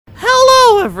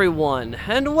everyone,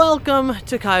 and welcome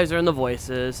to Kyzer and the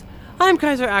Voices. I'm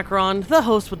Kyzer Akron, the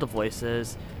host with the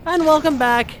voices, and welcome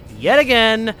back, yet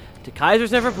again, to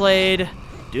Kyzer's Never Played,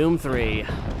 Doom 3.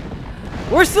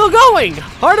 We're still going!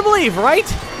 Hard to believe, right?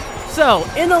 So,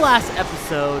 in the last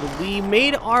episode, we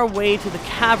made our way to the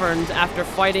caverns after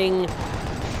fighting...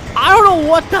 I don't know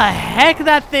what the heck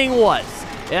that thing was.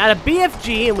 It had a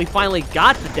BFG, and we finally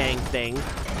got the dang thing,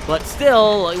 but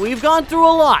still, we've gone through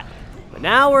a lot. But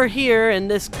now we're here in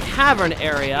this cavern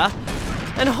area,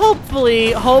 and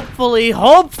hopefully,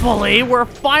 we're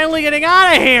finally getting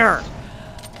out of here!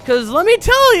 Because let me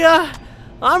tell you,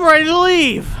 I'm ready to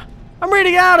leave. I'm ready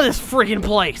to get out of this freaking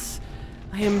place.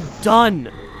 I am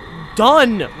done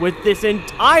with this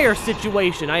entire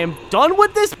situation. I am done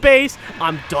with this base.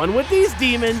 I'm done with these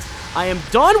demons. I am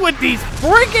done with these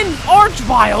freaking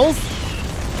archviles.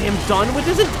 I am done with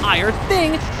this entire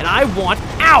thing, and I want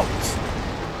out.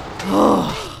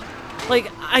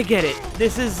 Like, I get it.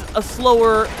 This is a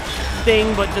slower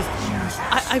thing, but just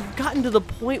I've gotten to the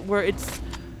point where it's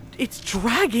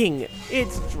dragging.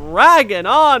 It's dragging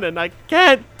on, and I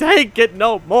can't take it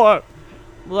no more.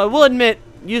 Well, I will admit,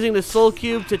 using the soul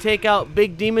cube to take out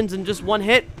big demons in just one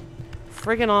hit,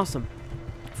 friggin' awesome.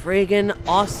 Friggin'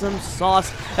 awesome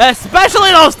sauce, especially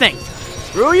those things.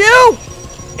 Screw you!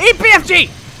 Eat BFG!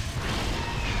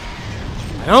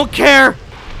 I don't care.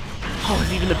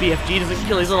 Oh, even the BFG doesn't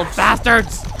kill these little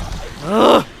bastards.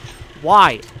 Ugh.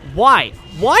 Why? Why?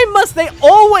 Why must they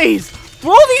always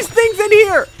throw these things in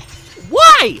here?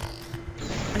 Why?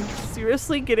 I'm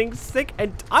seriously getting sick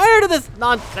and tired of this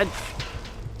nonsense.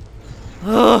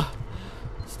 Ugh.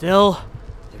 Still,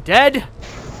 they're dead,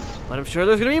 but I'm sure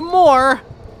there's gonna be more.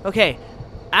 Okay,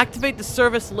 activate the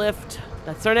service lift.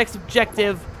 That's our next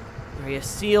objective. Area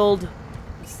sealed.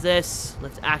 What's this?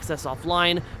 Lift access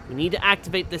offline. We need to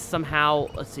activate this somehow.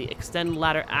 Let's see, extend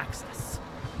ladder access.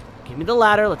 Give me the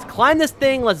ladder. Let's climb this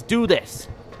thing. Let's do this.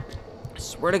 I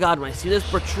swear to God, when I see this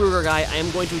protruder guy, I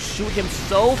am going to shoot him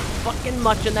so fucking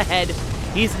much in the head,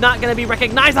 he's not gonna be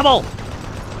recognizable.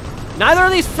 Neither are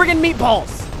these friggin'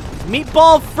 meatballs.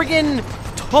 Meatball friggin'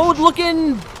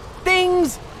 toad-looking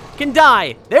things can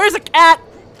die. There's a cat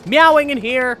meowing in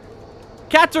here.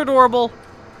 Cats are adorable.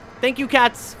 Thank you,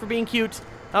 cats, for being cute.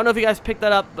 I don't know if you guys picked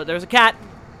that up, but there's a cat.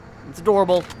 It's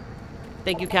adorable.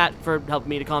 Thank you, cat, for helping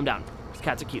me to calm down. These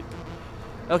cats are cute.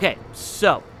 Okay,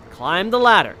 so climb the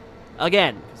ladder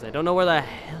again, because I don't know where the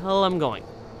hell I'm going.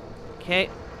 Okay,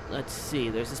 let's see.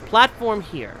 There's this platform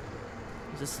here.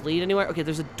 Does this lead anywhere? Okay,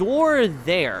 there's a door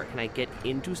there. Can I get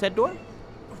into said door?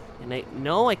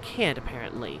 No, I can't,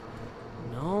 apparently.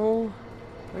 No.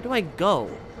 Where do I go?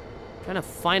 I'm trying to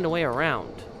find a way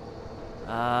around.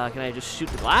 Can I just shoot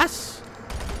the glass?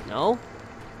 No.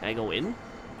 Can I go in?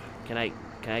 Can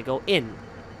I go in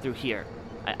through here?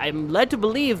 I'm led to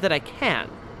believe that I can.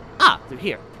 Ah, through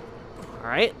here.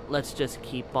 Alright, let's just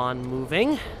keep on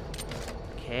moving.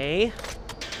 Okay.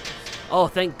 Oh,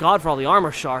 thank God for all the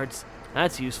armor shards.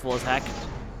 That's useful as heck.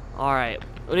 Alright,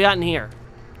 what do you got in here?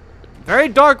 Very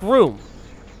dark room.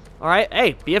 Alright,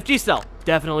 hey, BFG cell.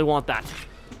 Definitely want that.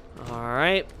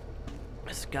 Alright.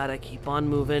 Just gotta keep on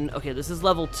moving. Okay, this is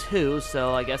level 2,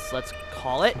 so I guess let's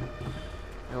call it.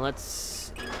 And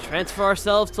let's transfer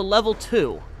ourselves to level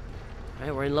 2.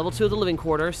 Alright, we're in level 2 of the living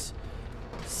quarters.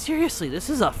 Seriously, this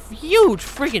is a huge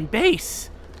friggin' base.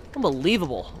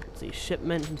 Unbelievable. Let's see,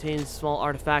 shipment contains small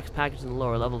artifacts packaged in the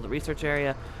lower level of the research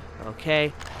area.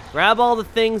 Okay, grab all the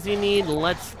things you need.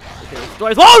 Let's look at those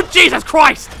doors. Oh, Jesus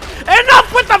Christ!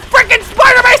 Enough with the freaking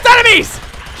spider-based enemies!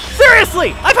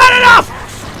 Seriously, I've had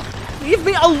enough! Leave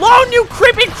me alone, you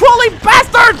creepy, crawly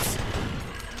bastards!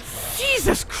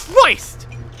 Jesus Christ!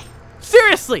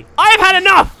 Seriously, I've had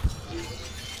enough!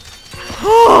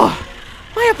 Oh,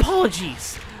 my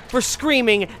apologies for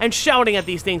screaming and shouting at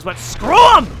these things, but screw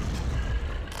them!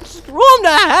 Screw them to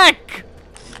heck!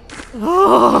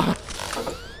 Oh.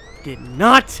 Did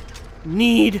not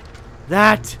need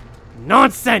that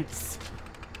nonsense.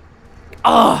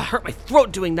 Oh, hurt my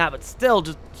throat doing that, but still,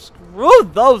 just screw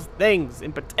those things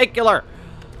in particular.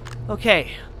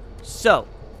 Okay, so,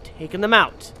 taking them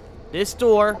out. This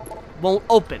door won't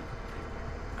open.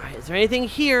 Alright, is there anything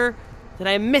here that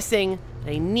I'm missing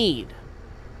that I need?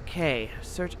 Okay,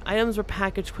 search items were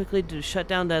packaged quickly due to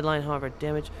shutdown deadline, however,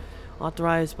 damage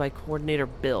authorized by coordinator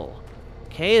Bill.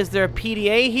 Okay, is there a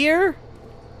PDA here?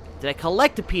 Did I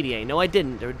collect a PDA? No, I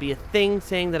didn't. There would be a thing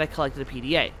saying that I collected a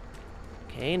PDA.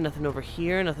 Okay, nothing over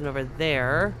here, nothing over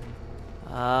there.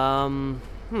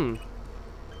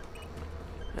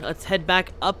 Let's head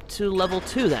back up to level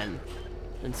 2 then.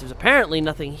 Since there's apparently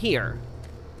nothing here.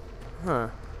 Huh.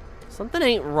 Something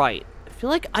ain't right. I feel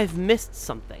like I've missed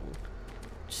something.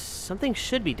 something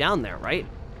should be down there, right?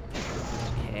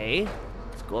 Okay,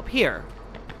 let's go up here.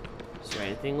 Is there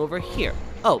anything over here?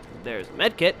 Oh, there's a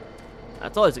med kit.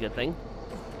 That's always a good thing.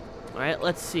 All right,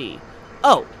 let's see.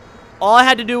 Oh, all I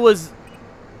had to do was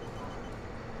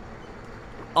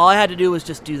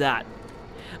just do that.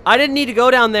 I didn't need to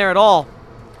go down there at all.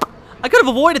 I could have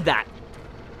avoided that.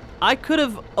 I could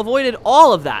have avoided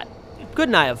all of that.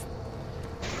 Couldn't I have?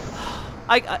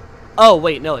 Oh,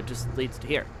 wait, no, it just leads to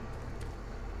here.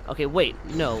 Okay, wait,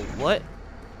 no, what?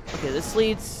 Okay, this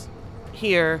leads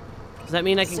here. Does that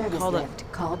mean I can call that?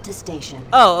 Lift called to station.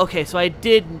 Oh, okay, so I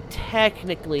did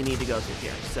technically need to go through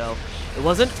here, so it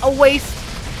wasn't a waste.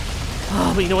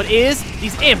 Oh, but you know what it is?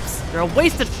 These imps, they're a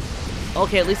waste of...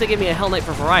 Okay, at least they gave me a Hell Knight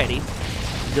for variety.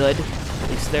 Good. At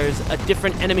least there's a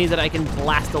different enemy that I can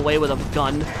blast away with a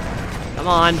gun. Come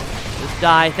on, just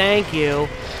die, thank you.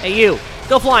 Hey, you,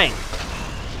 go flying.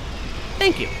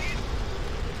 Thank you.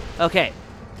 Okay,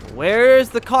 where's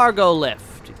the cargo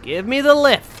lift? Give me the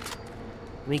lift.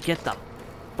 Let me get the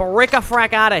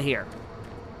frick-a-frack out of here.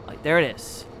 Like, there it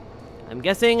is. I'm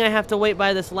guessing I have to wait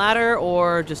by this ladder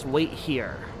or just wait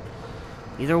here.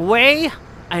 Either way,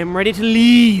 I am ready to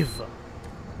leave.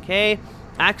 Okay,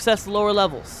 access lower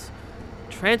levels.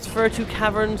 Transfer to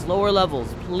caverns lower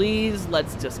levels. Please,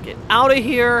 let's just get out of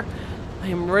here. I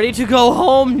am ready to go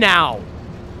home now.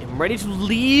 I'm ready to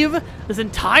leave this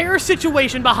entire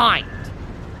situation behind.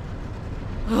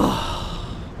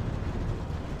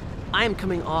 I am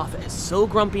coming off as so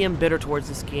grumpy and bitter towards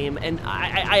this game, and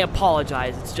I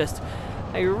apologize. It's just,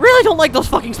 I really don't like those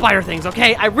fucking spider things,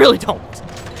 okay? I really don't.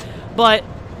 But,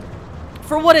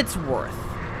 for what it's worth,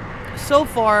 so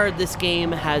far this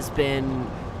game has been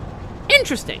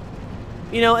interesting.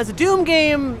 You know, as a Doom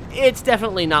game, it's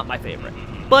definitely not my favorite.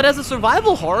 But as a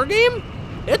survival horror game,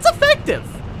 it's effective.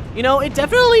 You know, it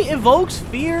definitely evokes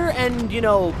fear and, you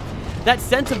know, that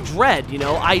sense of dread, you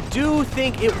know. I do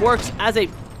think it works as a...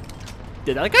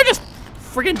 Did that guy just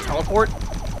friggin' teleport?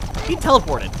 He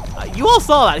teleported. You all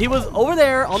saw that. He was over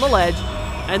there on the ledge,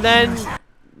 and then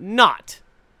not.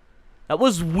 That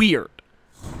was weird.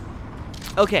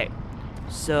 Okay,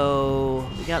 so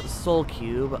we got the soul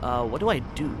cube. What do I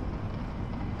do?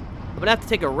 I'm gonna have to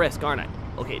take a risk, aren't I?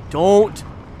 Okay, don't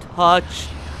touch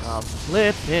the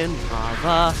flippin'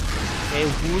 lava. Okay,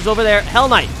 who's over there? Hell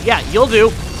Knight. Yeah, you'll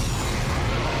do.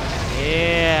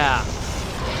 Yeah.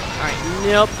 Alright,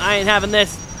 nope, I ain't having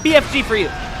this. BFG for you.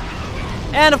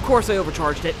 And of course I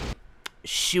overcharged it.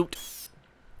 Shoot.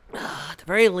 At the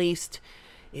very least,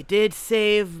 it did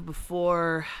save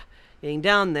before getting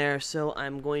down there, so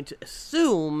I'm going to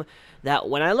assume that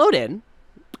when I load in,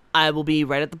 I will be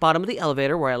right at the bottom of the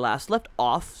elevator where I last left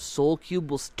off. Soul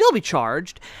Cube will still be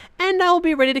charged, and I will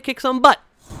be ready to kick some butt.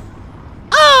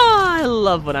 Ah, I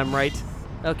love when I'm right.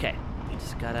 Okay, you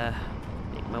just gotta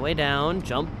make my way down,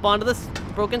 jump onto this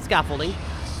broken scaffolding.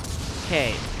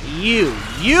 Okay, you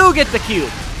get the cube.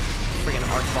 Friggin'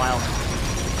 arc file.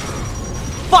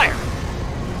 Fire!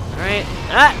 Alright,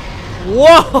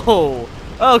 whoa!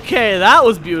 Okay, that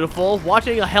was beautiful.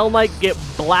 Watching a Hell Knight get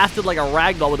blasted like a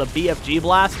ragdoll with a BFG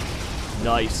blast.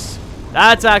 Nice.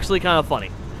 That's actually kind of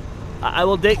funny. I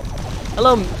will dig.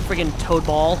 Hello, friggin' toad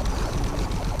ball.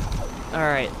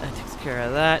 Alright, that takes care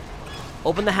of that.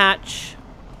 Open the hatch.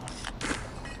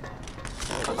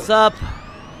 What's up?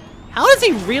 How does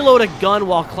he reload a gun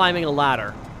while climbing a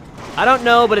ladder? I don't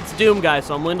know, but it's Doom guy,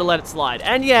 so I'm willing to let it slide.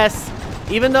 And yes,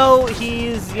 even though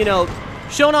he's, you know,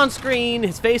 shown on screen,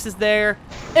 his face is there,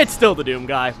 it's still the Doom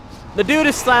guy. The dude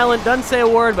is silent, doesn't say a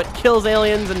word, but kills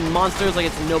aliens and monsters like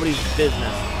it's nobody's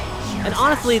business. And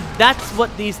honestly, that's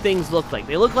what these things look like.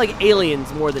 They look like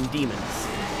aliens more than demons.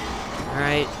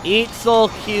 Alright, eat soul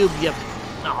cube, you...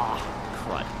 Aw,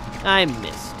 crud. I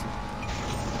missed.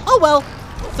 Oh well.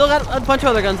 Still got a bunch of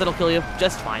other guns that'll kill you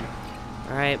just fine.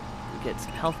 Alright, get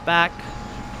some health back.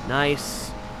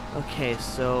 Nice. Okay,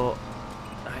 so...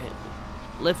 Alright,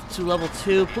 lift to level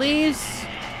 2, please.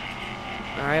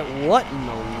 Alright, what in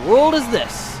the world is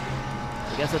this?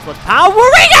 I guess that's what's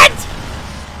powering it!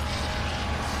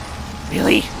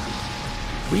 Really?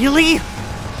 Really?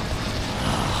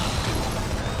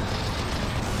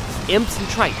 Imps and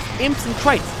trites, imps and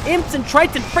trites, imps and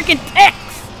trites and freaking ticks!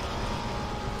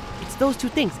 It's those two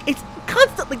things. It's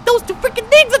constantly those two freaking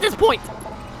things at this point!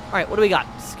 Alright, what do we got?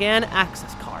 Scan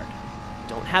access card.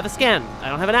 Don't have a scan. I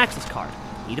don't have an access card.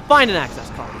 Need to find an access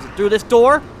card. Is it through this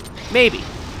door? Maybe.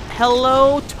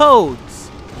 Hello,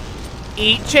 toads.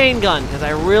 Eat chain gun, because I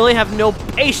really have no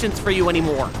patience for you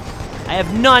anymore. I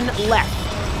have none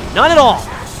left. None at all.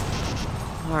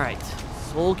 Alright.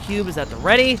 Soul cube is at the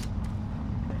ready.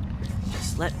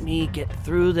 Just let me get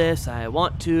through this. I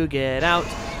want to get out.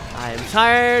 I am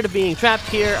tired of being trapped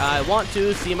here. I want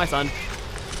to see my son.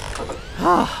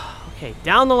 Okay,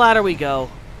 down the ladder we go.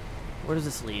 Where does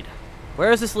this lead?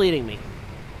 Where is this leading me?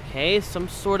 Okay, some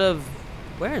sort of...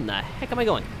 Where in the heck am I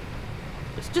going?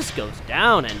 This just goes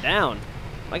down and down.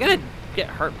 Am I gonna get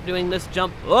hurt doing this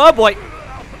jump? Oh boy!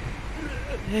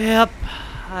 Yep,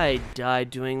 I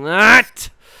died doing that.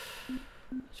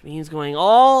 Which means going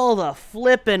all the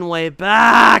flippin' way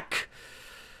back.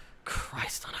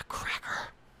 Christ on a cracker.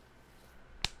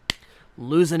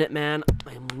 Losing it, man.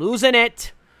 I'm losing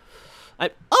it.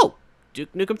 Oh!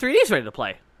 Duke Nukem 3D is ready to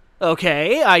play.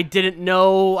 Okay, I didn't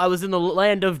know I was in the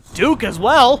land of Duke as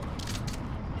well.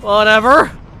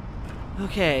 Whatever.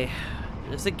 Okay,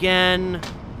 this again.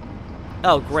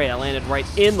 Oh, great, I landed right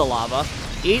in the lava.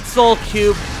 Eat Soul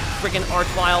Cube, freaking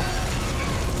Archvile.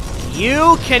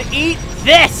 You can eat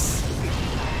this!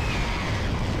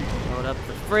 Load up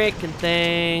the freaking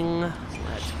thing.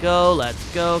 Let's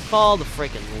go. Call the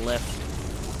freaking lift.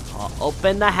 I'll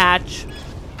open the hatch.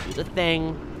 Do the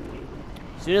thing.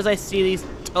 As soon as I see these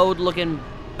toad-looking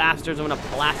bastards, I'm gonna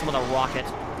blast them with a rocket.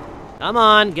 Come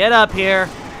on, get up here.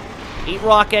 Eat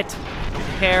rocket. Don't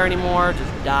care anymore.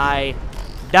 Just die.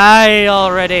 Die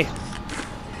already.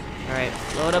 Alright,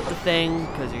 load up the thing,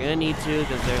 because you're gonna need to,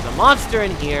 because there's a monster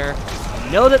in here.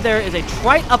 Know that there is a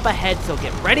trite up ahead, so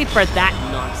get ready for that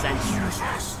nonsense.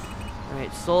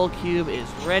 Alright, Soul Cube is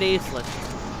ready, so let's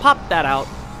pop that out.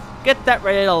 Get that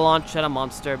ready to launch at a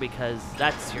monster, because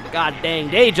that's your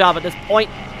goddamn day job at this point.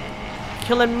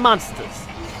 Killing monsters.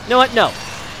 You know what? No.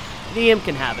 Liam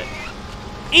can have it.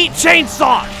 Eat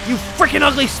chainsaw, you freaking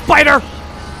ugly spider!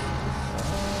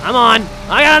 Come on.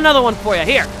 I got another one for you.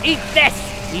 Here, eat this.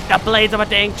 Eat the blades of a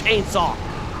dang chainsaw.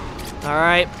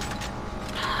 Alright.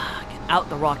 Get out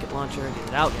the rocket launcher. Get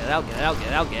it out, get it out, get it out, get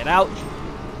it out, get it out.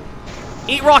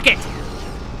 Eat rocket!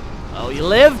 Oh, you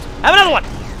lived? Have another one!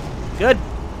 Good.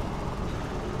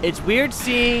 It's weird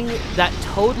seeing that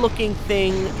toad-looking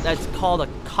thing that's called a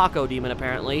Kako demon,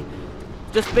 apparently,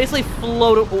 just basically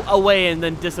float away and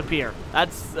then disappear.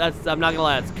 That's I'm not gonna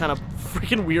lie, it's kind of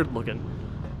freaking weird looking.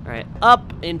 Alright,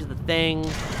 up into the thing.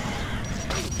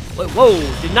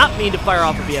 Whoa, did not mean to fire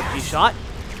off a BFG shot.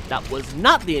 That was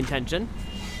not the intention.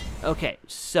 Okay,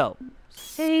 so,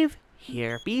 save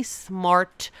here. Be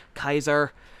smart,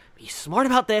 Kyzer. Be smart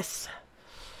about this.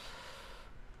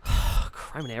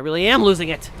 Criminy, I really am losing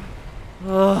it.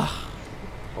 Ugh.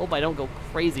 Hope I don't go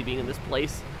crazy being in this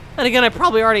place. And again, I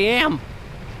probably already am.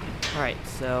 Alright,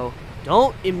 so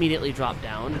don't immediately drop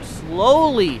down.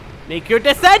 Slowly make your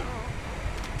descent.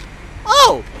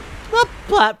 Oh, the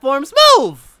platforms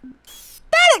move.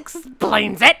 That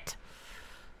explains it.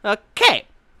 Okay,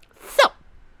 so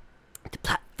the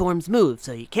platforms move,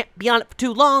 so you can't be on it for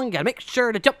too long. You gotta make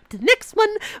sure to jump to the next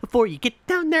one before you get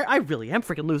down there. I really am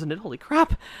freaking losing it. Holy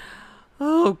crap.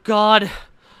 Oh, God.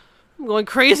 I'm going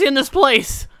crazy in this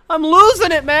place. I'm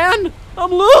losing it, man.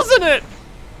 I'm losing it.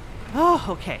 Oh,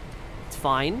 okay. It's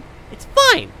fine. It's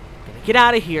fine. I'm gonna get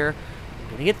out of here.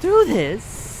 I'm gonna get through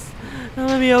this. I'm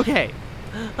gonna be okay.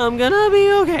 I'm gonna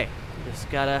be okay. Just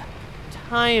gotta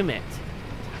time it.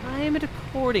 Time it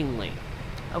accordingly.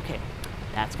 Okay.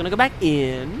 That's gonna go back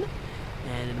in.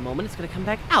 And in a moment, it's gonna come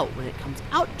back out. When it comes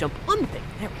out, jump on the thing.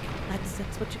 There we go.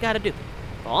 That's what you gotta do.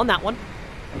 Fall on that one.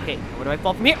 Okay, where do I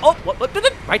fall from here? Oh, what did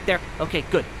it? Right there. Okay,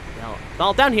 good. Now,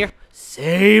 fall down here.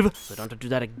 Save, so I don't have to do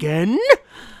that again.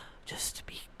 Just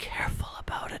be careful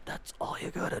about it. That's all you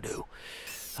gotta do.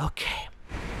 Okay.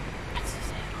 Let's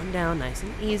just head on down nice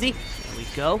and easy. There we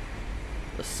go.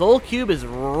 The Soul Cube is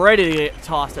ready to get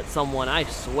tossed at someone, I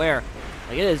swear.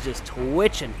 Like, it is just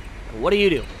twitching. And what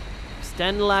do?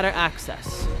 Extend ladder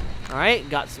access. Alright,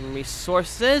 got some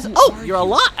resources. Oh, you're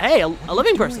alive. Hey, a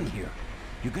living person. Here?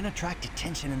 You're gonna attract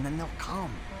attention and then they'll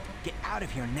come. Get out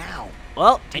of here now.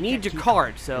 Well, I need your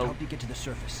card, so... help you get to the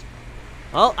surface.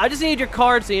 Well, I just need your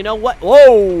card, so you know what?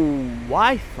 Whoa!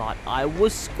 I thought I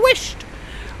was squished.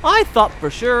 I thought for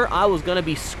sure I was gonna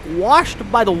be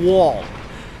squashed by the wall.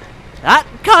 That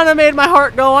kind of made my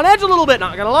heart go on edge a little bit,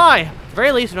 not gonna lie. At the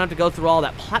very least, we don't have to go through all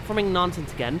that platforming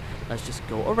nonsense again. Let's just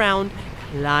go around,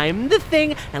 climb the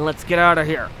thing, and let's get out of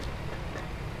here.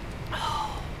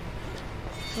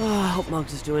 Oh, I hope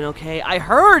Muggs is doing okay. I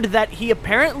heard that he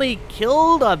apparently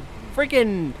killed a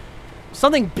freaking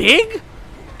something big.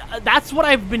 That's what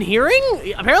I've been hearing.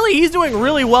 Apparently he's doing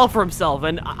really well for himself,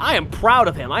 and I am proud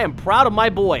of him. I am proud of my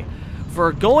boy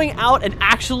for going out and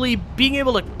actually being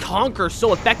able to conquer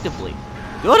so effectively.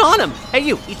 Good on him. Hey,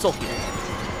 you, eat Soul Cube.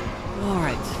 All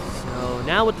right, so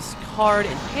now with this card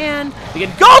in hand, we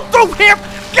can go through here.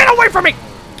 Get away from me!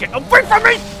 Get away from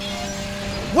me!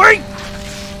 Wait!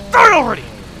 Die already!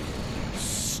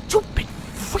 Stupid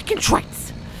freaking freaking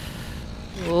traits.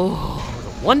 Oh,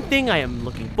 the one thing I am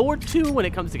looking forward to when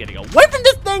it comes to getting away from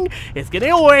this thing is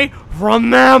getting away from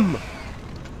them.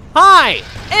 Hi,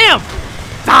 Imp,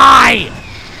 die.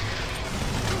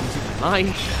 I'm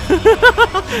losing my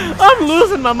mind. I'm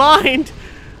losing my mind.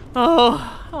 Oh,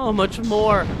 how much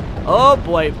more? Oh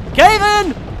boy,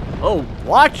 K.A.T.V! Oh,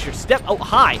 watch your step. Oh,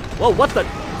 hi. Whoa, what the?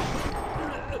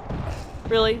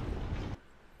 Really?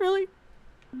 Really?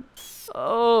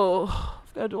 Oh,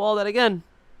 I've got to do all that again.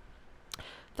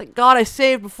 Thank God I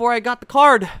saved before I got the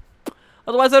card.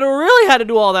 Otherwise, I'd have really had to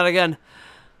do all that again.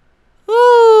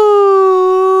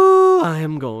 Ooh, I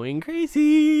am going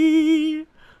crazy.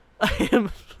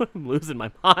 I'm losing my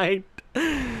mind.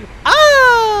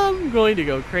 I'm going to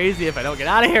go crazy if I don't get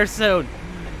out of here soon.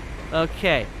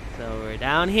 Okay, so we're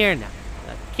down here now.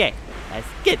 Okay, that's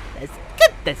good. That's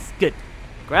good. That's good.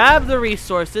 Grab the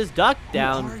resources, duck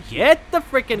down, get the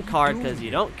freaking card, because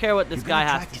you don't care what this guy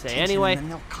has to say anyway.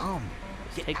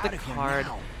 Just take the card.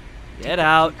 Get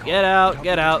out, get out,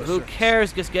 get out. Who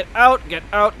cares? Just get out, get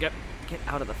out, get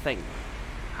out of the thing.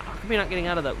 How come you're not getting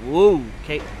out of that? Whoa,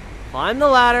 okay. Climb the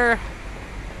ladder.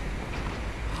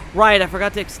 Right, I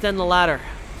forgot to extend the ladder.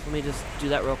 Let me just do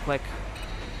that real quick.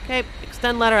 Okay,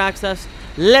 extend ladder access.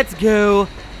 Let's go.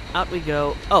 Out we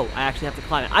go. Oh, I actually have to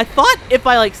climb it. I thought if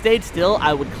I like stayed still,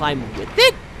 I would climb with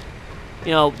it.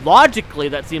 You know, logically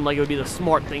that seemed like it would be the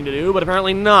smart thing to do, but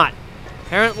apparently not.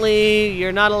 Apparently,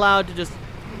 you're not allowed to just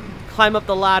climb up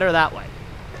the ladder that way.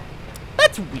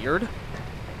 That's weird.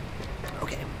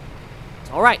 Okay.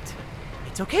 It's all right.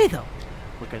 It's okay, though.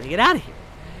 We're gonna get out of here.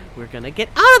 We're gonna get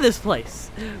out of this place.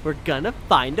 We're gonna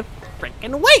find a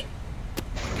freaking way.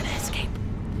 We're gonna escape.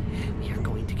 We are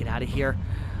going to get out of here.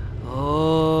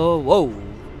 Oh, whoa.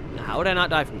 How would I not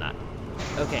die from that?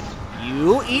 Okay.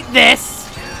 You eat this.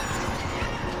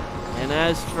 And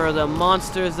as for the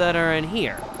monsters that are in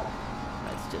here,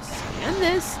 let's just scan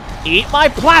this. Eat my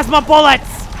plasma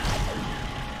bullets!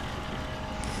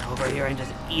 Over here and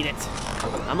just eat it.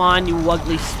 Come on, you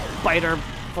ugly spider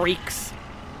freaks.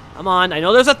 Come on, I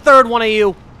know there's a third one of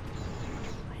you.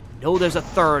 I know there's a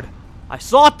third. I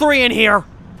saw 3 in here.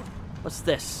 What's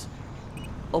this?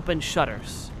 Open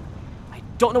shutters. I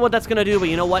don't know what that's gonna do, but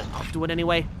you know what? I'll do it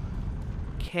anyway.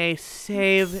 Okay,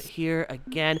 save here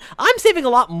again. I'm saving a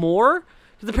lot more,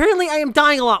 because apparently I am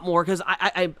dying a lot more, because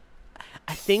I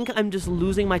think I'm just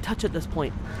losing my touch at this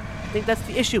point. I think that's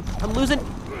the issue. I'm losing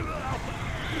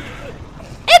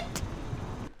it!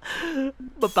 I'm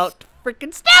about to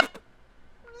freaking snap!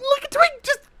 Look at Twig,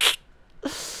 just...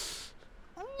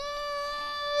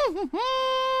 I'm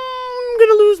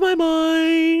gonna lose my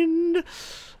mind.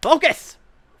 Focus!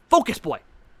 Focus, boy.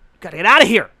 Gotta get out of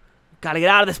here. Gotta get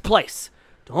out of this place.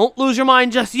 Don't lose your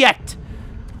mind just yet.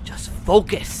 Just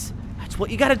focus. That's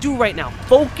what you gotta do right now.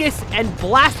 Focus and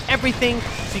blast everything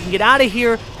so you can get out of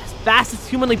here as fast as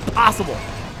humanly possible.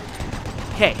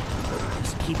 Okay,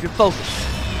 just keep your focus.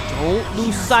 Don't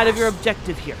lose sight of your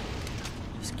objective here.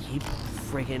 Just keep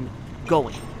friggin'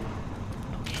 going.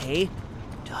 Okay?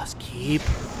 Just keep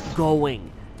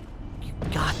going. You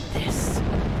got this.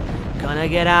 Gonna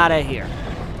get out of here.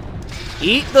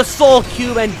 Eat the soul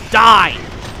cube and die.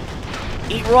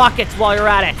 Eat rockets while you're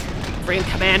at it. Friggin'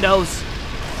 commandos.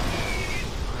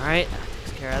 Alright, that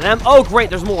takes care of them. Oh, great,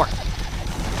 there's more.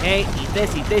 Okay, eat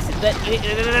this, eat this, eat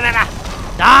that.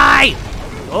 Die!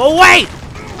 Go away!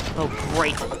 Oh,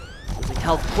 great. Losing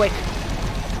health quick.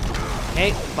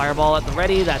 Okay, fireball at the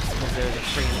ready. That's because there's a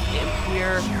friggin' imp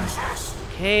here.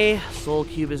 Okay, soul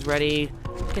cube is ready.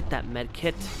 Get that med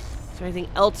kit. Is there anything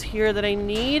else here that I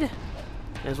need?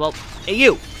 As well. Hey,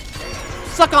 you!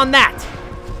 Suck on that!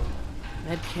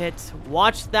 Med kit.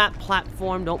 Watch that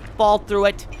platform. Don't fall through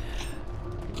it.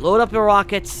 Load up your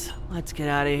rockets. Let's get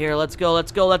out of here. Let's go,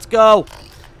 let's go, let's go!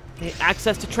 Okay,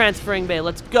 access to transferring bay.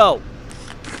 Let's go.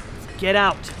 Let's get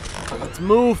out. Let's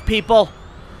move, people.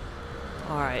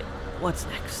 Alright, what's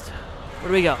next? Where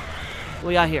do we go? What do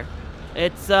we got here?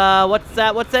 It's, what's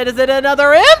that? What's that? Is it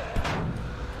another imp?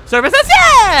 Services?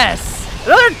 Yes!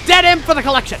 Another dead imp for the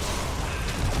collection.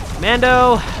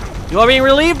 Commando, you are being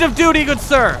relieved of duty, good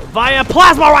sir, via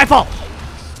plasma rifle.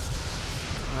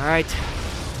 Alright.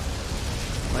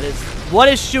 What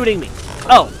is shooting me?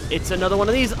 Oh, it's another one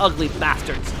of these ugly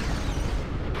bastards.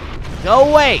 Go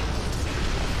away.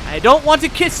 I don't want to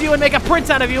kiss you and make a prince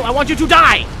out of you. I want you to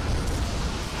die.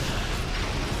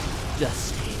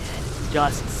 Just stay dead.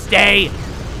 Just stay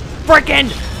frickin'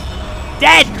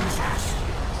 dead.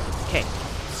 Okay,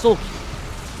 Soul Cube.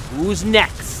 Who's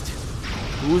next?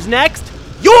 Who's next?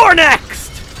 You're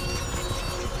next!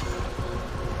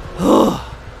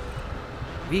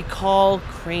 Recall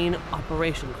crane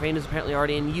operation. Crane is apparently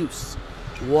already in use.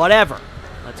 Whatever.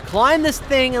 Let's climb this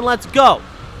thing and let's go.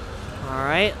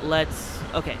 Alright, let's...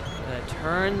 Okay, I'm gonna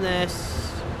turn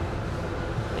this...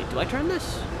 Wait, do I turn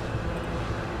this?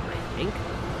 I think.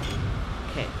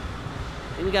 Okay.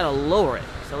 I think we gotta lower it.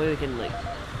 So we can, like...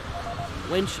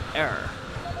 winch error.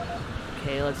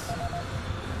 Okay, let's...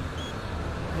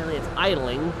 Apparently it's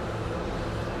idling.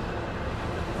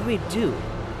 What do we do?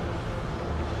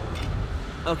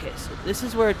 Okay, so this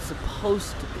is where it's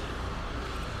supposed to be.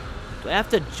 Do I have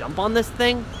to jump on this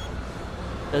thing?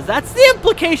 Because that's the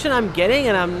implication I'm getting,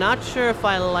 and I'm not sure if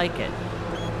I like it.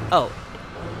 Oh.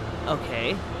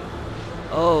 Okay.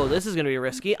 Oh, this is going to be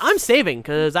risky. I'm saving,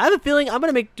 because I have a feeling I'm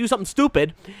going to do something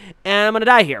stupid, and I'm going to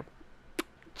die here.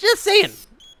 Just saying.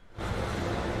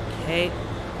 Okay.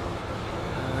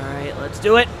 Alright, let's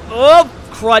do it. Oh,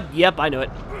 crud. Yep, I knew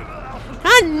it.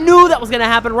 I knew that was going to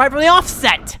happen right from the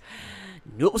offset.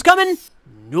 Knew it was coming.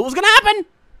 Knew it was going to happen.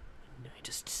 I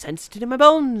just sensed it in my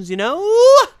bones, you know?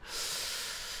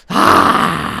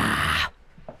 Ah!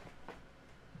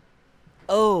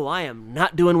 Oh, I am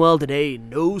not doing well today.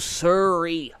 No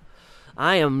siree.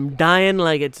 I am dying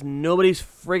like it's nobody's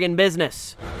friggin'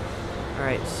 business.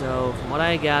 Alright, so from what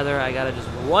I gather, I gotta just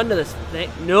run to this thing.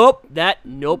 Nope,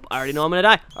 nope. I already know I'm gonna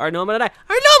die. I already know I'm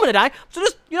gonna die. So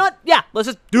just, you know what? Yeah, let's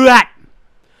just do that.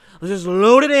 Let's just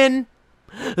load it in.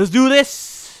 Let's do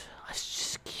this. Let's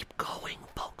just keep going,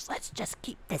 folks. Let's just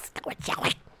keep this going, shall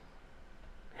we?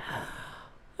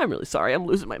 I'm really sorry. I'm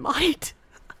losing my mind.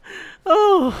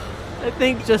 Oh, I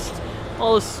think just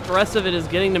all the stress of it is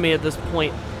getting to me at this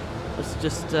point. Let's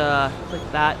just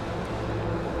click that.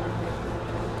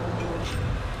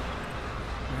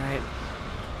 Alright.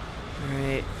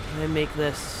 Alright. Can I make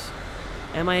this?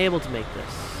 Am I able to make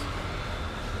this?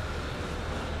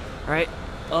 Alright.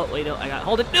 Oh, wait, no. I got to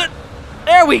hold it.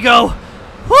 There we go.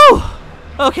 Whew.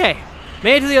 Okay.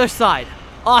 Made it to the other side.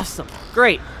 Awesome.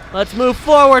 Great. Let's move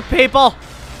forward, people.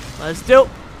 Let's do...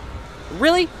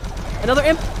 Really? Another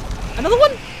imp? Another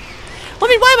one? I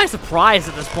mean, why am I surprised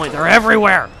at this point? They're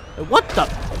everywhere. What the...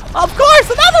 Of course,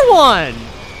 another one!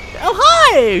 Oh,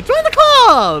 hi! Join the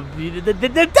club! The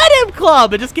Dead Imp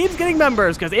Club! It just keeps getting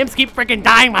members, because imps keep freaking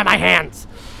dying by my hands.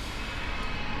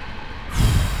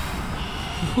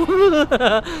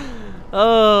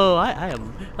 Oh, I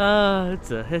am...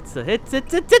 It's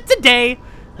a day.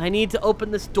 I need to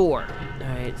open this door.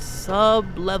 Alright,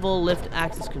 sub-level lift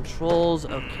access controls.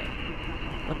 Okay.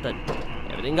 What the...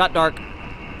 Everything got dark.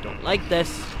 Don't like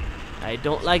this. I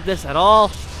don't like this at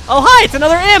all. Oh, hi! It's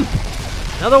another imp!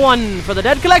 Another one for the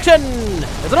dead collection!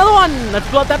 There's another one! Let's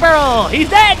blow up that barrel! He's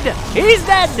dead! He's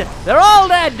dead! They're all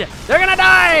dead! They're gonna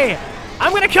die!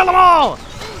 I'm gonna kill them all!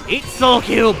 Eat Soul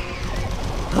Cube!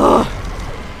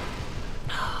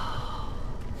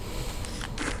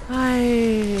 I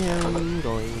am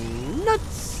going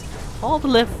nuts. Call the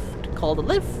lift. Call the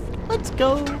lift. Let's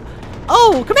go.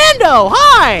 Oh, Commando!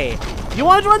 Hi! You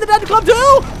want to join the Dead Club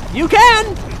too? You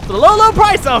can! For the low, low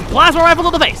price of plasma rifle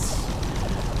to the face.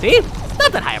 See? It's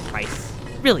not that high a price.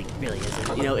 Really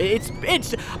isn't. You know, it's...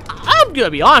 I'm gonna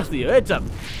be honest with you. It's a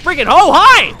freaking... Oh,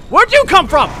 hi! Where'd you come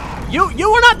from? You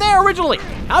were not there originally.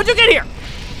 How'd you get here?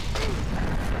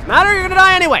 Doesn't matter, you're gonna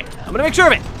die anyway. I'm gonna make sure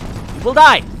of it. You will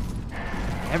die.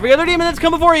 Every other demon that's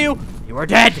come before you, you are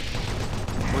dead.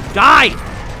 You will die.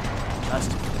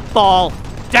 Just fall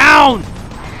down.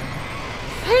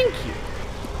 Thank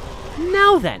you.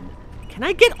 Now then, can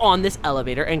I get on this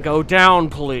elevator and go down,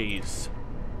 please?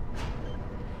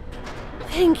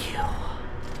 Thank you.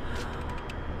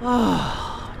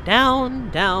 Oh,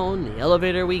 down the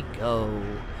elevator we go.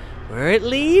 Where it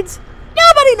leads,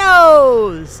 nobody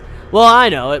knows. Well, I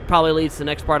know. It probably leads to the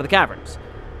next part of the caverns,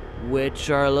 which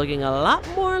are looking a lot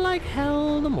more like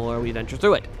hell the more we venture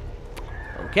through it.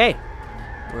 Okay.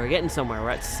 We're getting somewhere.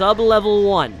 We're at sub-level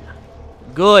 1.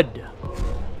 Good.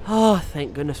 Oh,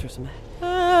 thank goodness for some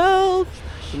health.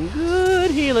 Some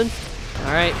good healing.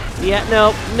 Alright. Yeah,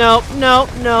 no.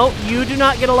 You do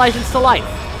not get a license to life.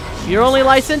 Your only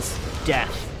license?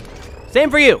 Death. Same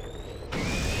for you.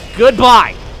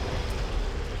 Goodbye.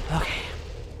 Okay.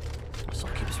 So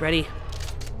keep us ready.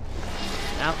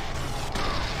 Out.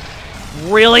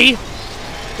 Really?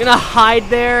 You're gonna hide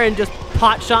there and just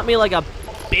pot shot me like a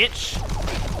bitch?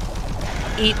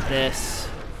 Eat this.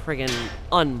 Friggin'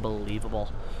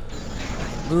 unbelievable.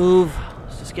 Move.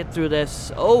 Let's just get through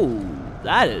this. Oh,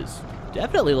 that is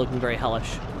definitely looking very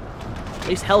hellish. At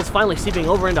least hell's finally seeping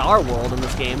over into our world in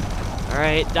this game.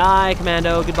 Alright, die,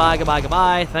 Commando. Goodbye, goodbye,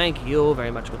 goodbye. Thank you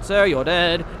very much, good sir. You're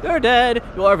dead. You're dead.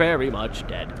 You're very much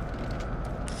dead.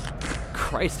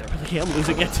 Christ, I really am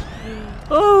losing it.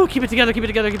 Oh, keep it together, keep it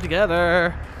together, keep it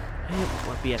together.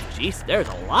 What BFG? There's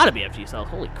a lot of BFG cells.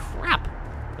 Holy crap.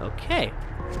 Okay.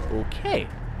 Okay.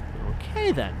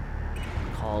 Okay, then.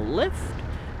 Call lift.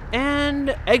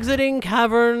 And exiting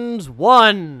Caverns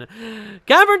 1.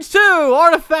 Caverns 2,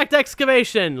 artifact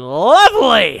excavation.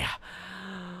 Lovely!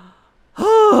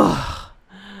 I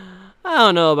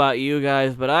don't know about you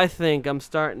guys, but I think I'm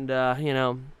starting to, you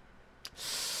know,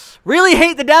 really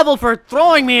hate the devil for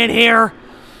throwing me in here.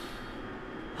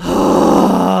 A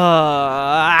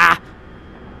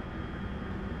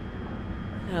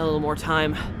little more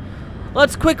time.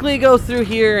 Let's quickly go through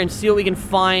here and see what we can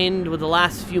find with the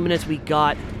last few minutes we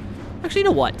got. Actually, you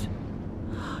know what?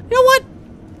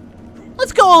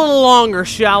 Let's go a little longer,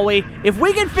 shall we? If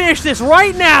we can finish this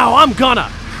right now, I'm gonna.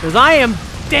 Because I am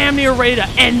damn near ready to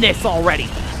end this already.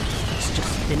 Let's just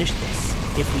finish this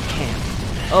if we can.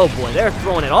 Oh boy, they're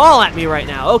throwing it all at me right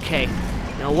now. Okay.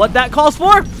 You know what that calls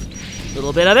for? A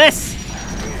little bit of this.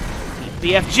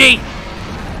 BFG.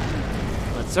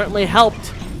 That certainly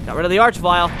helped. Got rid of the arch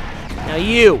vial. Now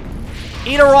you.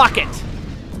 Eat a rocket.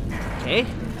 Okay.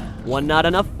 One not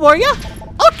enough for you?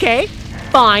 Okay.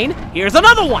 Fine. Here's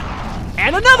another one.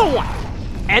 And another one.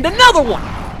 And another one.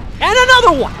 And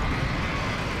another one.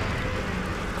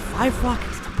 5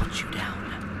 rockets to put you down.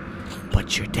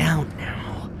 But you're down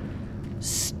now.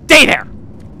 Stay there!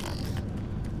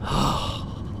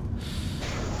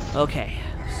 Okay,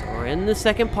 so we're in the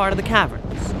second part of the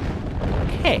caverns.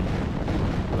 Okay,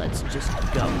 let's just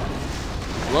go.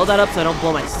 Blow that up so I don't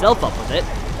blow myself up with it.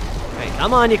 Alright,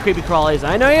 come on, you creepy crawlies.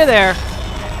 I know you're there.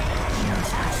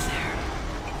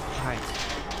 Alright,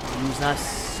 use that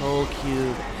soul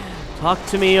cube. Talk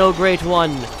to me, oh great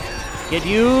one. Get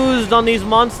used on these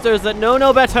monsters that know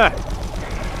no better.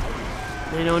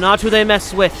 They know not who they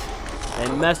mess with. They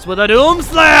mess with a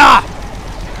Doomslayer!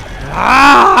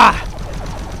 Ah!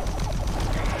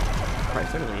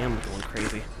 Christ, I really am going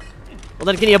crazy. Well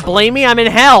then, can you blame me? I'm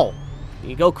in hell!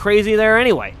 You go crazy there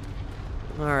anyway.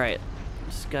 Alright.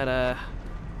 Just gotta...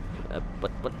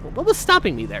 what was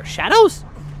stopping me there? Shadows?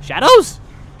 Shadows?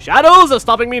 Shadows are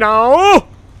stopping me now!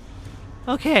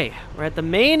 Okay, we're at the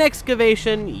main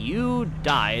excavation. You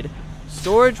died.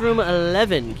 Storage room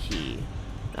 11 key.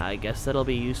 I guess that'll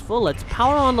be useful. Let's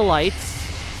power on the lights.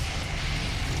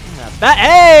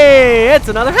 Hey, it's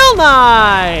another Hell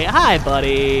Knight! Hi,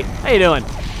 buddy. How you doing?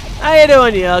 How you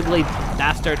doing, you ugly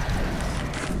bastard?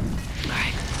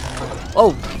 Alright.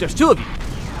 Oh, there's 2 of you.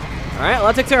 Alright, well,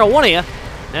 that takes care of one of you.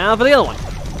 Now for the other one.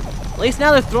 At least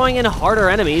now they're throwing in harder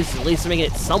enemies. At least they're making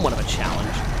it somewhat of a challenge.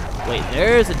 Wait,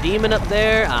 there's a demon up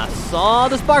there. I saw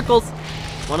the sparkles.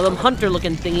 One of them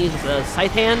hunter-looking thingies with the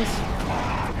scythe hands.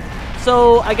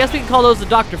 So, I guess we can call those the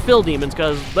Dr. Phil demons,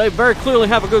 because they very clearly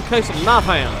have a good case of knife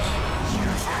hands.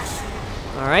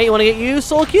 Alright, you want to get you,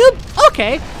 Soul Cube?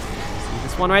 Okay. See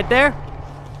this one right there?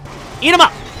 Eat him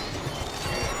up!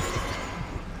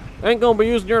 Ain't gonna be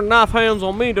using your knife hands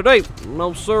on me today.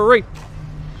 No siree.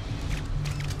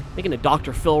 Making a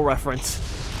Dr. Phil reference.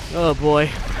 Oh boy.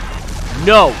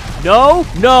 No, no,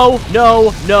 no,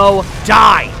 no, no,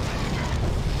 die!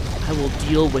 I will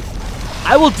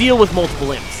deal with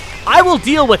multiple imps. I will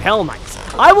deal with Hell Knights.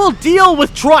 I will deal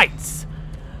with Trites.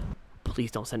 Please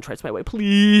don't send Trites my way.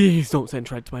 Please don't send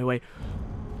Trites my way.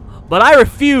 But I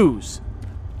refuse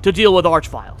to deal with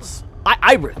Archviles.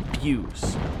 I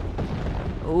refuse.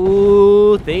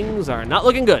 Oh, things are not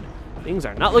looking good. Things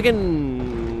are not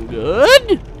looking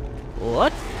good?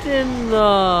 What in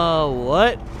the...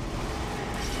 What?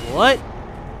 What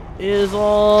is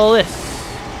all this?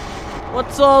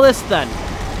 What's all this then?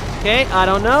 Okay, I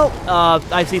don't know.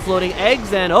 I see floating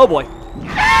eggs and oh boy. Oh,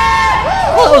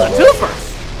 that was a twofer.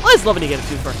 I was loving to get a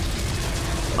twofer.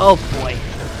 Oh boy.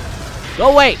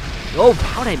 Go away. Oh,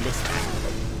 how'd I miss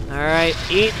that? Alright,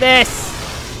 eat this.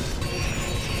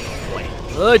 Oh boy.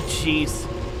 Oh jeez.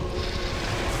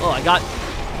 Oh, I got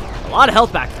a lot of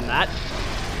health back from that.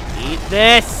 Eat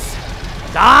this.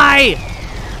 Die.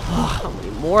 Oh, how many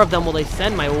more of them will they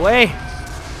send my way?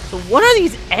 So what are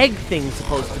these egg things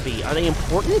supposed to be? Are they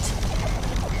important?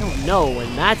 I don't know,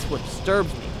 and that's what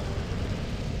disturbs me.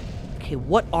 Okay,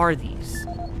 what are these?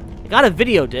 I got a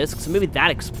video disc, so maybe that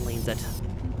explains it.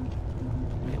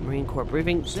 Okay, Marine Corps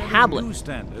briefing tablet. New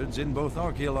standards in both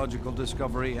archaeological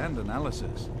discovery and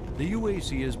analysis. The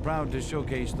UAC is proud to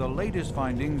showcase the latest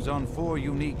findings on 4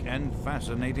 unique and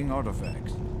fascinating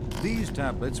artifacts. These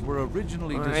tablets were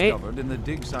originally discovered in the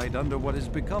dig site under what has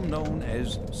become known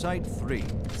as Site 3.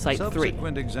 Site 3.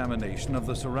 Subsequent examination of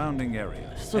the surrounding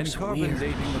area and carbon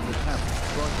dating of the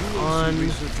tablets brought on.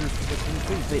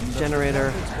 Wait,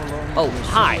 generator. Oh,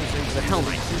 hi. The hell,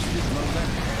 mate.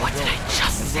 What did I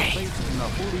just say?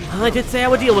 Well, I did say I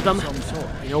would deal with them.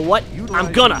 You know what?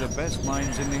 I'm gonna.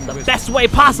 The best way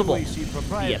possible.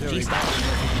 BFG style.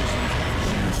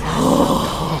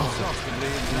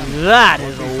 That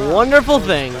is a wonderful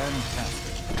thing.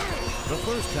 The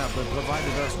first tablet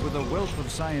provided us with a wealth of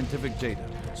scientific data,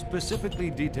 specifically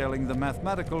detailing the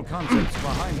mathematical concepts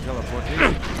behind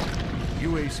teleportation.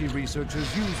 UAC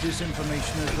researchers use this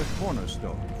information as the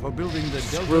cornerstone for building the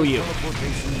Delta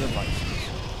teleportation devices.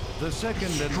 The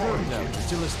second and third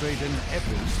tablets illustrate an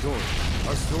epic story,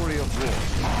 a story of war,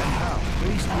 and how,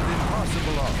 faced with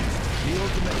impossible odds, the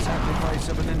ultimate sacrifice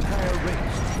of an entire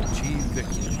race to achieve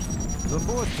victory. The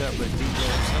fourth tablet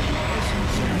details how the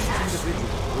essence of each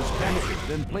individual was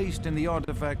captured and placed in the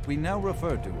artifact we now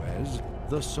refer to as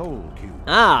the Soul Cube.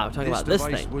 Ah, we're talking about this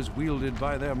device thing. was wielded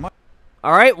by their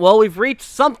All right, well, we've reached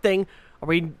something. Are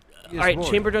we... All right,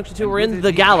 Chamber Junction 2, we're in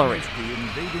the gallery.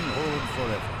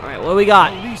 All right, what do we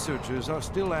got? Researchers are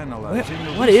still analyzing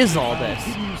what is all this?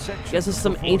 Guess this is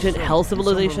some ancient hell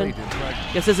civilization?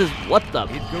 Guess this is... What the...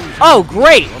 Oh,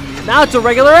 great! Now it's a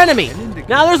regular enemy.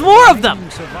 Now there's more of them.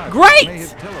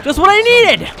 Great! Just what I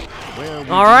needed.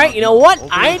 All right, you know what?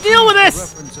 I deal with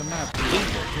this.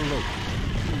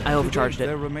 I overcharged it.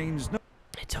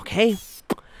 It's okay.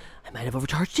 I might have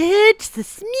overcharged it. Just a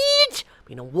smidge. But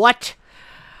you know what?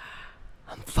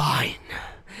 I'm fine.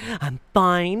 I'm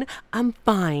fine. I'm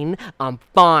fine. I'm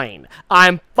fine.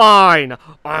 I'm fine.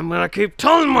 I'm gonna keep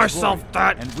telling myself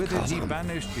that. And with it, he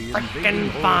banished the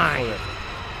freaking fine.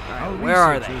 Alright, where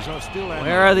are they?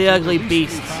 Where are the ugly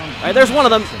beasts? Alright, there's one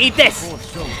of them. Eat this.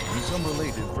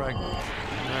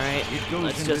 Alright,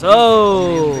 let's just...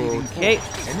 Oh, okay.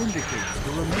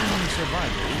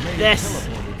 This.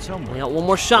 We got one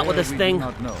more shot with this thing.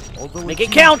 Make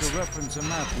it count.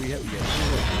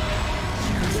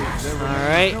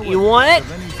 Alright, you want it?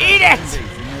 Eat it!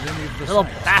 Little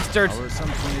bastards!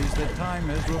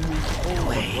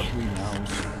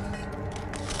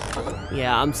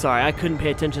 Yeah, I'm sorry. I couldn't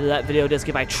pay attention to that video disc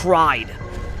if I tried.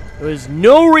 There was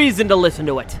no reason to listen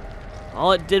to it.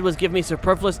 All it did was give me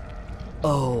superfluous...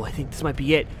 Oh, I think this might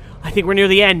be it. I think we're near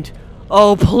the end.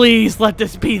 Oh, please let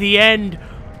this be the end.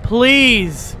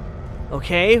 Please.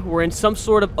 Okay, we're in some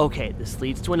sort of... Okay, this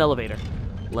leads to an elevator.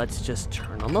 Let's just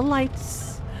turn on the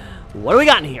lights. What do we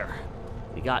got in here?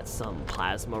 We got some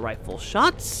plasma rifle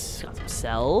shots. Got some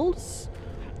cells.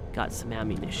 Got some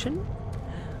ammunition.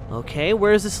 Okay,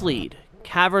 where does this lead?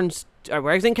 Caverns...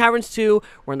 we're exiting Caverns 2.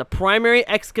 We're in the primary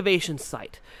excavation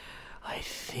site. I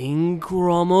think we're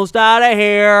almost out of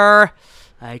here.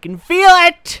 I can feel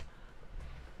it.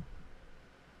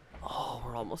 Oh,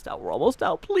 we're almost out. We're almost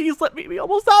out. Please let me be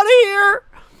almost out of here.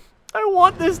 I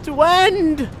want this to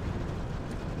end.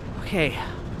 Okay.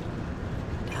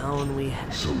 Down we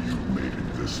head. So you made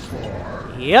it this far.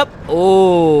 Yep.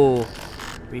 Oh.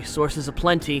 Resources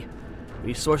aplenty.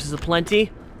 Resources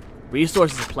aplenty.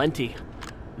 Resources aplenty.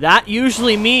 That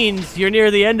usually means you're near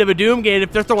the end of a Doom game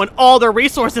if they're throwing all their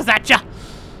resources at you.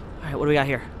 Alright, what do we got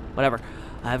here? Whatever.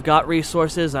 I've got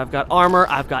resources, I've got armor,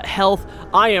 I've got health.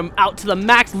 I am out to the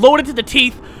max, loaded to the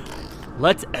teeth.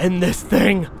 Let's end this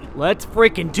thing. Let's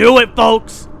freaking do it,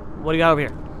 folks. What do you got over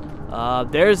here?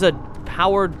 There's a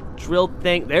power drill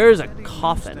thing. There's a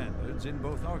coffin.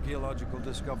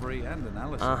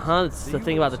 Uh-huh, it's the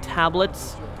thing about the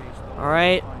tablets.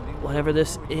 Alright. Whatever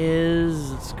this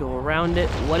is, let's go around it.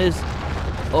 What is...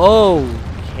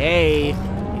 Okay.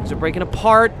 Things are breaking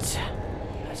apart.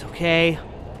 That's okay.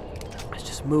 Let's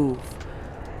just move.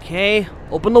 Okay.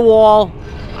 Open the wall.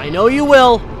 I know you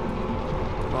will.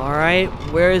 Alright.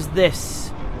 Where is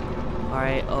this?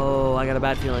 Alright. Oh, I got a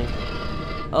bad feeling.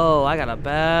 Oh, I got a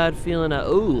bad feeling.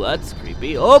 Oh, that's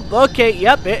creepy. Oh, okay.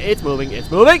 Yep. It's moving. It's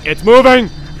moving. It's moving.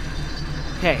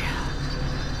 Okay.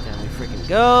 Down we freaking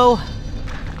go.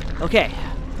 Okay.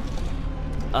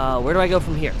 Where do I go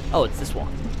from here? Oh, it's this wall.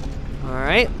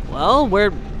 Alright, well,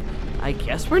 I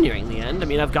guess we're nearing the end. I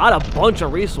mean, I've got a bunch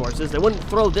of resources. They wouldn't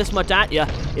throw this much at you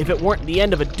if it weren't the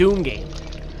end of a Doom game.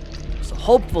 So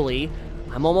hopefully,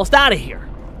 I'm almost out of here.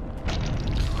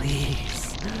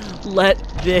 Please, let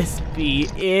this be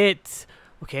it.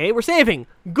 Okay, we're saving.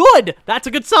 Good! That's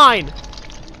a good sign.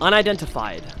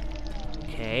 Unidentified.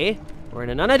 Okay, we're in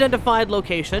an unidentified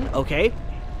location. Okay,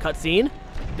 cutscene.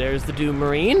 There's the Doom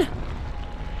Marine.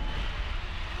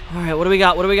 Alright, what do we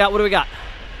got? What do we got? What do we got?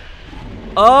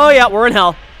 Oh, yeah, we're in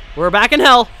hell. We're back in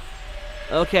hell.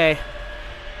 Okay.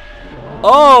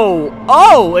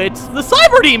 Oh, it's the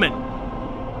Cyber Demon.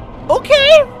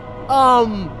 Okay.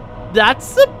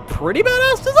 That's a pretty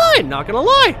badass design, not gonna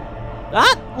lie.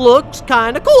 That looks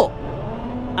kind of cool.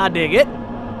 I dig it.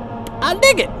 I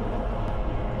dig it.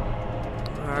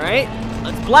 Alright,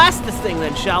 let's blast this thing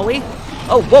then, shall we?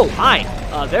 Oh, whoa, hi.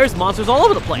 There's monsters all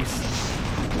over the place.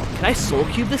 Can I soul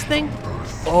cube this thing?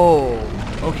 Oh,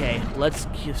 okay. Let's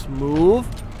just move.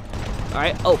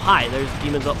 Alright, oh, hi. There's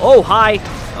demons. Oh, hi.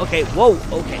 Okay, whoa,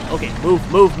 okay. Move.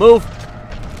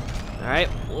 Alright,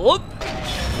 whoop.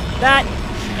 That.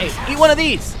 Hey, eat one of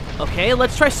these. Okay,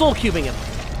 let's try soul cubing him.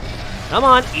 Come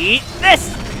on, eat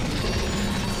this.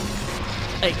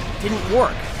 Hey, didn't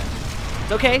work.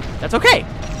 It's okay. That's okay.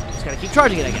 Just gotta keep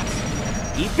charging it, I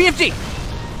guess. Eat BFG.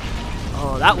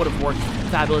 Oh, that would have worked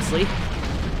fabulously.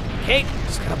 Okay,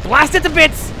 just gotta blast it to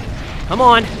bits. Come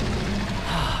on.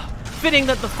 Fitting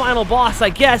that the final boss, I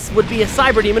guess, would be a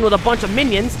cyber demon with a bunch of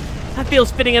minions. That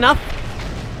feels fitting enough.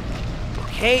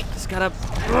 Okay, just gotta...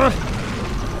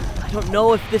 I don't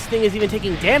know if this thing is even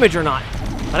taking damage or not.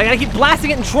 But I gotta keep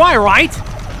blasting it and try, right?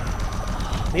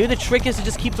 Maybe the trick is to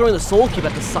just keep throwing the soul cube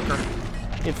at the sucker.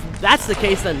 If that's the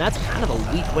case, then that's kind of a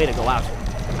weak way to go out.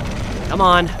 Come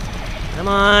on. Come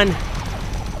on. Am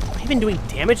I even doing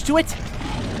damage to it?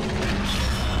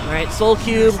 Alright, soul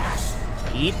cube.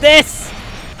 Eat this!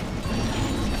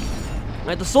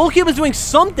 Alright, the soul cube is doing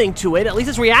something to it. At least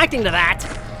it's reacting to that.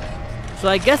 So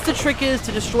I guess the trick is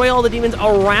to destroy all the demons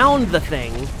around the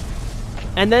thing.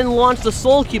 And then launch the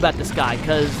soul cube at this guy,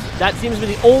 because that seems to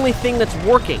be the only thing that's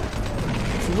working.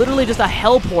 It's literally just a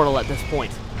hell portal at this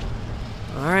point.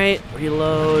 Alright,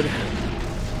 reload.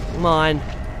 Come on.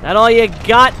 That all you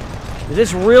got? Is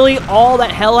this really all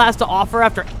that hell has to offer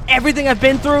after everything I've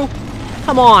been through?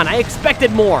 Come on, I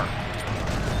expected more.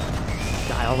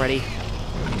 Die already.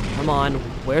 Come on.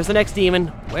 Where's the next demon?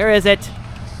 Where is it?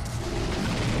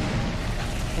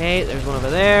 Okay, there's one over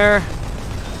there.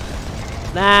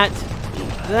 That.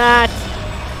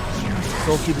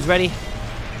 Soul cube is ready.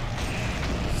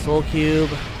 Soul cube.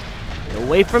 Get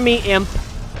away from me, imp.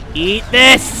 Eat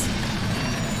this!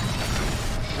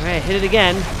 Alright, hit it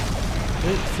again.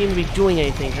 Doesn't seem to be doing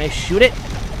anything. Can I shoot it?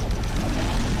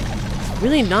 It's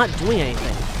really not doing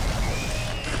anything.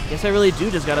 Guess I really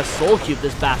do just gotta soul cube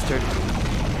this bastard.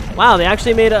 Wow, they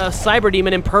actually made a cyber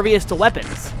demon impervious to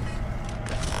weapons.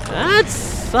 That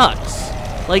sucks.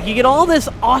 Like, you get all this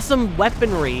awesome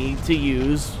weaponry to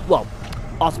use. Well,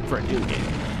 awesome for a new game.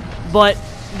 But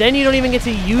then you don't even get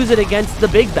to use it against the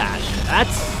big bad.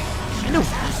 That's kind of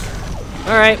weak.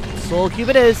 Alright, soul cube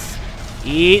it is.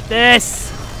 Eat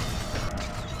this.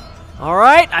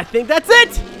 Alright, I think that's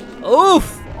it.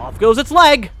 Oof. Off goes its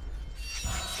leg.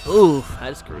 Oof,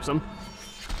 that's gruesome.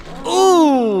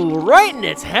 Ooh, right in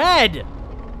its head.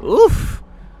 Oof.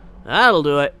 That'll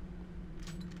do it.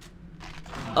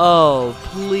 Oh,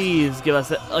 please give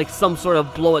us, like, some sort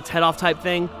of blow its head off type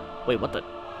thing. Wait, what the?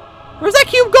 Where's that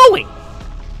cube going?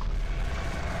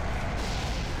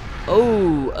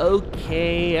 Oh,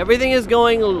 okay. Everything is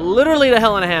going literally to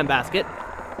hell in a handbasket.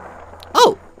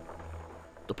 Oh.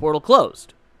 The portal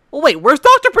closed. Well, wait, where's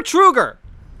Dr. Petruger?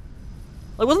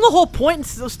 Like, wasn't the whole point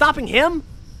in stopping him?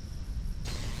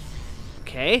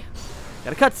 Okay.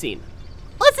 Got a cutscene.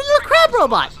 Oh, it's a little crab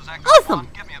robot. Awesome.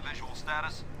 Give me a visual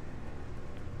status.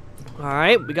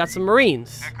 Alright, we got some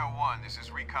Marines. Echo 1, this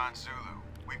is Recon Zulu.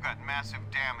 We've got massive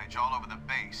damage all over the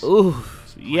base. Ooh,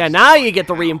 yeah, now you get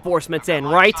the reinforcements in,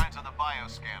 right? Signs of the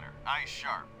bioscanner. Eyes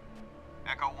sharp.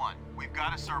 Echo 1, we've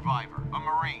got a survivor, a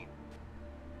Marine.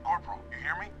 Corporal, you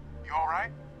hear me? You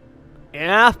alright?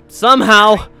 Yeah,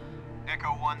 somehow. Echo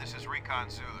 1, this is Recon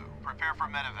Zulu. Prepare for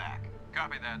medevac.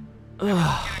 Copy that.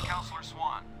 Get Counselor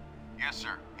Swan. Yes,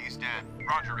 sir. He's dead.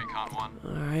 Roger, Recon 1.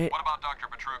 Alright. What about Dr.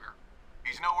 Petruger?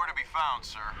 He's nowhere to be found,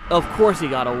 sir. Of course he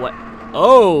got away.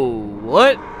 Oh,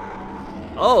 what?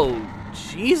 Oh,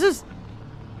 Jesus.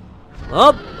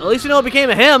 Well, at least you know it became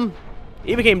a him.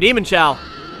 He became Demon Chow.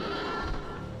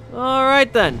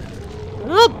 Alright then.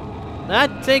 Well,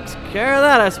 that takes care of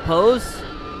that, I suppose.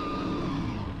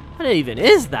 What even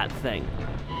is that thing?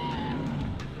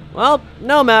 Well,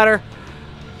 no matter.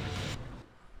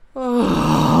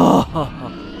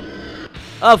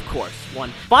 Of course, one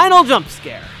final jump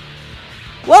scare.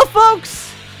 Well,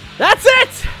 folks, that's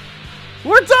it!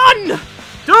 We're done!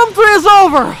 Doom 3 is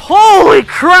over! Holy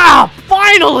crap!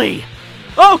 Finally!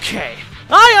 Okay,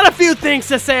 I got a few things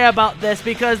to say about this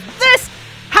because this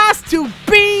has to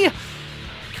be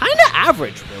kinda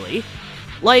average, really.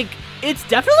 Like, it's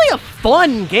definitely a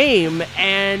fun game,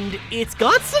 and it's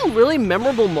got some really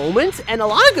memorable moments and a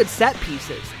lot of good set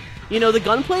pieces. You know, the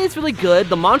gunplay is really good,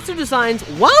 the monster designs,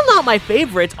 while not my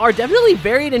favorites, are definitely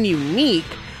varied and unique,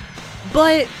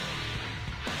 but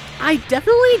I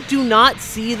definitely do not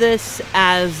see this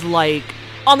as, like,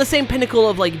 on the same pinnacle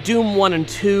of like Doom 1 and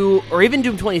 2, or even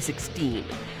Doom 2016.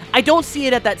 I don't see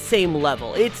it at that same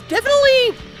level. It's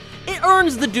definitely, it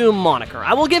earns the Doom moniker,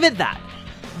 I will give it that.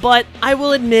 But I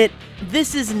will admit,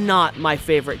 this is not my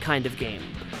favorite kind of game.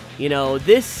 You know,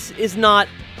 this is not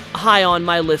high on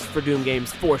my list for Doom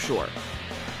games, for sure.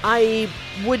 I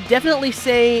would definitely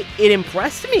say it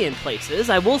impressed me in places.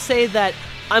 I will say that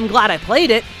I'm glad I played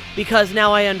it, because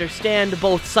now I understand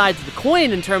both sides of the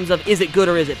coin in terms of is it good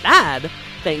or is it bad.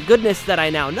 Thank goodness that I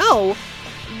now know.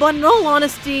 But in all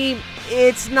honesty,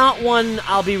 it's not one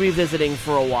I'll be revisiting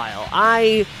for a while.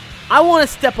 I want to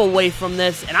step away from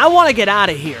this, and I want to get out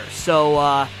of here, so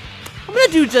I'm going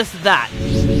to do just that.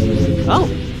 Oh,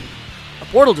 a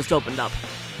portal just opened up.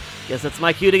 Guess that's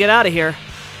my cue to get out of here.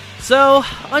 So,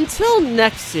 until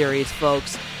next series,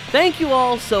 folks, thank you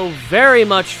all so very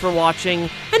much for watching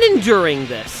and enduring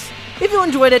this. If you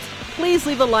enjoyed it, please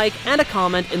leave a like and a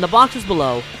comment in the boxes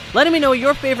below, letting me know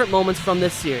your favorite moments from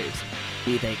this series.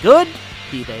 Be they good,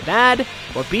 be they bad,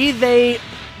 or be they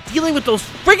dealing with those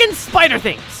friggin' spider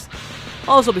things.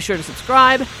 Also, be sure to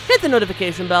subscribe, hit the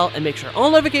notification bell, and make sure all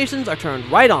notifications are turned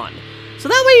right on, so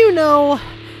that way you know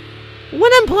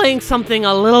when I'm playing something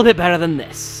a little bit better than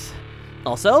this.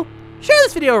 Also, share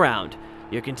this video around.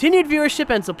 Your continued viewership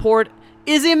and support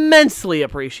is immensely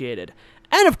appreciated.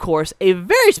 And of course, a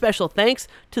very special thanks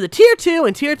to the Tier 2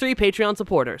 and Tier 3 Patreon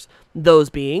supporters.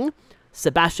 Those being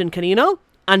Sebastian Canino,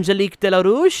 Angelique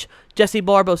Delarouche, Jesse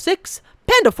Barbo 6,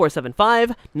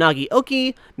 Panda475, Nagi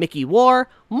Oki, Mickey War,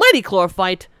 Mighty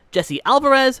Chlorophyte, Jesse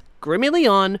Alvarez, Grimmy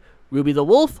Leon, Ruby the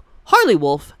Wolf, Harley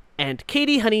Wolf, and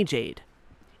Katie Honey Jade.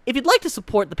 If you'd like to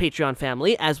support the Patreon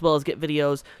family, as well as get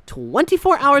videos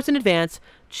 24 hours in advance,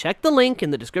 check the link in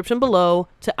the description below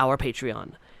to our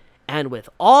Patreon. And with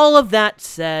all of that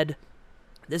said,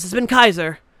 this has been Kyzer,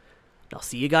 and I'll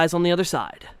see you guys on the other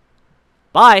side.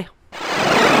 Bye!